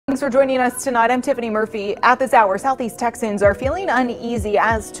Thanks for joining us tonight. I'm Tiffany Murphy. At this hour, Southeast Texans are feeling uneasy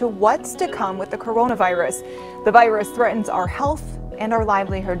as to what's to come with the coronavirus. The virus threatens our health and our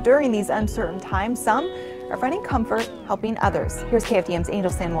livelihood during these uncertain times. Some are finding comfort helping others. Here's KFDM's Angel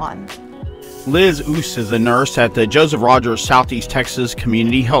San Juan. Liz Oos is a nurse at the Joseph Rogers Southeast Texas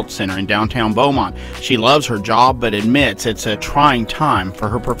Community Health Center in downtown Beaumont. She loves her job but admits it's a trying time for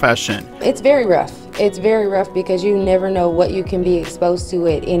her profession. It's very rough. It's very rough because you never know what you can be exposed to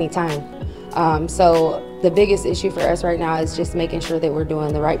at any time. So the biggest issue for us right now is just making sure that we're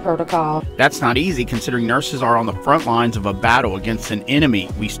doing the right protocol. That's not easy considering nurses are on the front lines of a battle against an enemy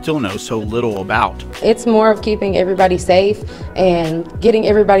we still know so little about. It's more of keeping everybody safe and getting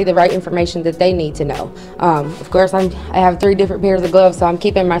everybody the right information that they need to know. Of course, I have 3 different pairs of gloves, so I'm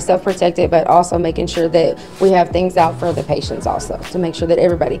keeping myself protected, but also making sure that we have things out for the patients also to make sure that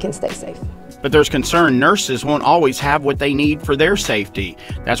everybody can stay safe. But there's concern nurses won't always have what they need for their safety.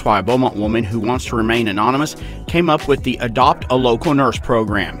 That's why a Beaumont woman who wants to remain anonymous came up with the Adopt a Local Nurse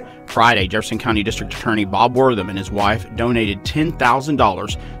program. Friday, Jefferson County District Attorney Bob Wortham and his wife donated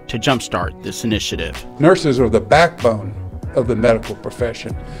 $10,000 to jumpstart this initiative. Nurses are the backbone of the medical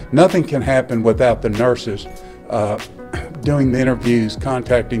profession. Nothing can happen without the nurses doing the interviews,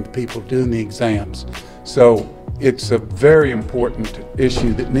 contacting the people, doing the exams. So it's a very important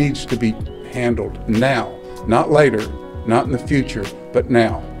issue that needs to be handled now, not later, not in the future, but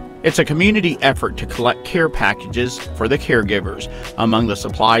now. It's a community effort to collect care packages for the caregivers. Among the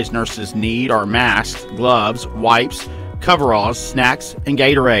supplies nurses need are masks, gloves, wipes, coveralls, snacks, and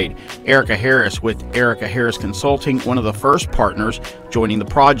Gatorade. Erica Harris with Erica Harris Consulting, one of the first partners joining the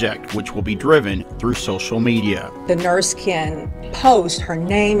project, which will be driven through social media. The nurse can post her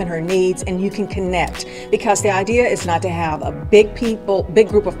name and her needs, and you can connect, because the idea is not to have a big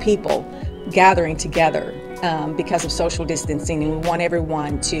group of people gathering together because of social distancing, and we want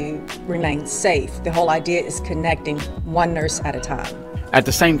everyone to remain safe. The whole idea is connecting one nurse at a time. At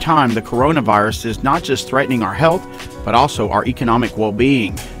the same time, the coronavirus is not just threatening our health, but also our economic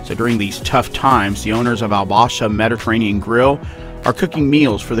well-being. So during these tough times, the owners of Albasha Mediterranean Grill are cooking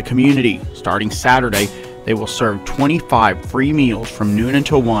meals for the community. Starting Saturday, they will serve 25 free meals from noon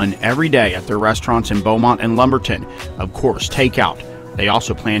until 1 every day at their restaurants in Beaumont and Lumberton. Of course, takeout. They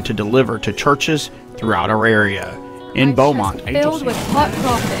also plan to deliver to churches throughout our area. In Beaumont, filled with hot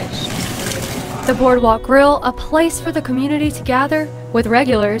crawfish. The Boardwalk Grill, a place for the community to gather with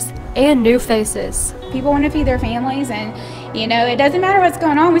regulars and new faces. People want to feed their families, and you know, it doesn't matter what's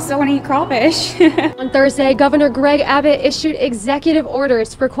going on, we still want to eat crawfish. On Thursday, Governor Greg Abbott issued executive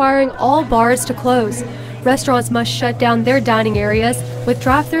orders requiring all bars to close. Restaurants must shut down their dining areas, with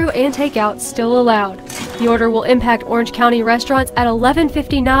drive-through and takeout still allowed. The order will impact Orange County restaurants at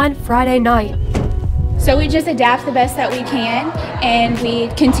 11:59 Friday night. So we just adapt the best that we can, and we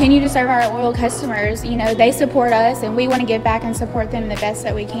continue to serve our loyal customers. You know, they support us, and we want to give back and support them the best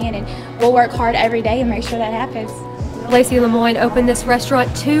that we can, and we'll work hard every day and make sure that happens. Lacey Lemoyne opened this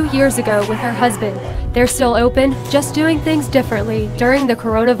restaurant 2 years ago with her husband. They're still open, just doing things differently during the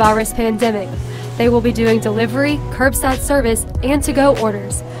coronavirus pandemic. They will be doing delivery, curbside service, and to-go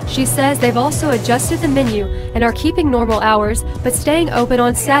orders. She says they've also adjusted the menu and are keeping normal hours, but staying open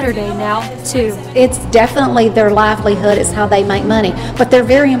on Saturday now, too. It's definitely their livelihood, it's how they make money, but they're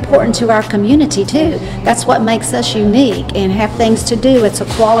very important to our community, too. That's what makes us unique and have things to do. It's a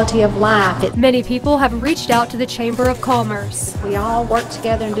quality of life. Many people have reached out to the Chamber of Commerce. We all work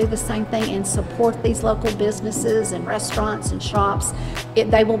together and do the same thing and support these local businesses and restaurants and shops.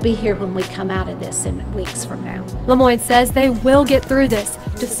 They will be here when we come out of this in weeks from now. Lemoyne says they will get through this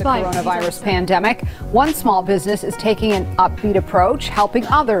despite the coronavirus pandemic. One small business is taking an upbeat approach, helping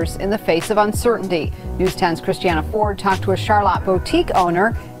others in the face of uncertainty. News 10's Christiana Ford talked to a Charlotte boutique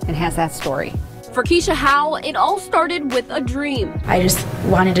owner and has that story. For Keisha Howe, it all started with a dream. I just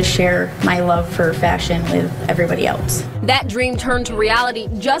wanted to share my love for fashion with everybody else. That dream turned to reality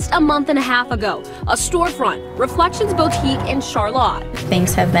just a month and a half ago. A storefront, Reflections Boutique in Charlotte.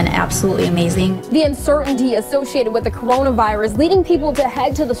 Things have been absolutely amazing. The uncertainty associated with the coronavirus leading people to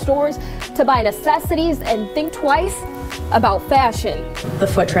head to the stores to buy necessities and think twice about fashion. The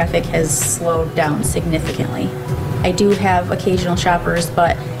foot traffic has slowed down significantly. I do have occasional shoppers,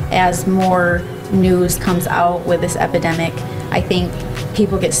 but as more news comes out with this epidemic, I think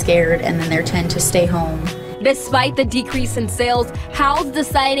people get scared and then they tend to stay home. Despite the decrease in sales, Howe's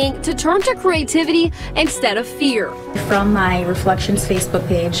deciding to turn to creativity instead of fear. From my Reflections Facebook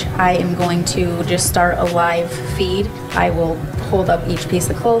page, I am going to just start a live feed. I will hold up each piece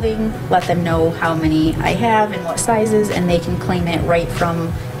of clothing, let them know how many I have and what sizes, and they can claim it right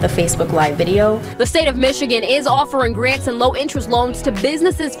from the Facebook Live video. The state of Michigan is offering grants and low-interest loans to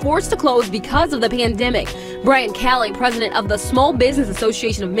businesses forced to close because of the pandemic. Brian Callie, president of the Small Business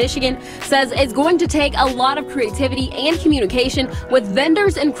Association of Michigan, says it's going to take a lot of creativity and communication with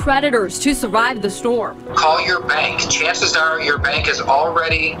vendors and creditors to survive the storm. Call your bank. Chances are your bank is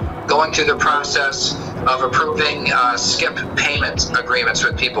already going through the process of approving skip payment agreements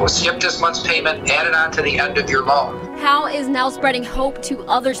with people. Skip this month's payment, add it on to the end of your loan. Hal is now spreading hope to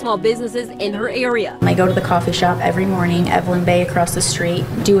other small businesses in her area. I go to the coffee shop every morning, Evelyn Bay across the street,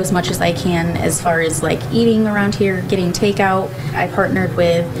 do as much as I can as far as like eating around here, getting takeout. I partnered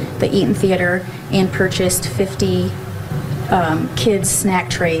with the Eaton Theater and purchased 50 kids snack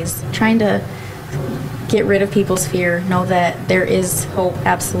trays, trying to get rid of people's fear, know that there is hope,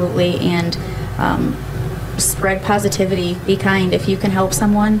 absolutely, and spread positivity, be kind. If you can help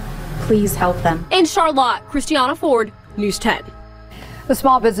someone, please help them. In Charlotte, Christiana Ford, News 10. The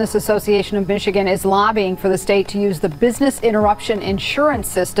Small Business Association of Michigan is lobbying for the state to use the business interruption insurance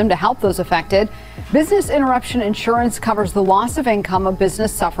system to help those affected. Business interruption insurance covers the loss of income a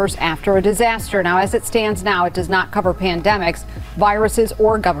business suffers after a disaster. Now, as it stands now, it does not cover pandemics, viruses,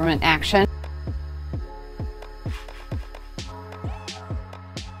 or government action.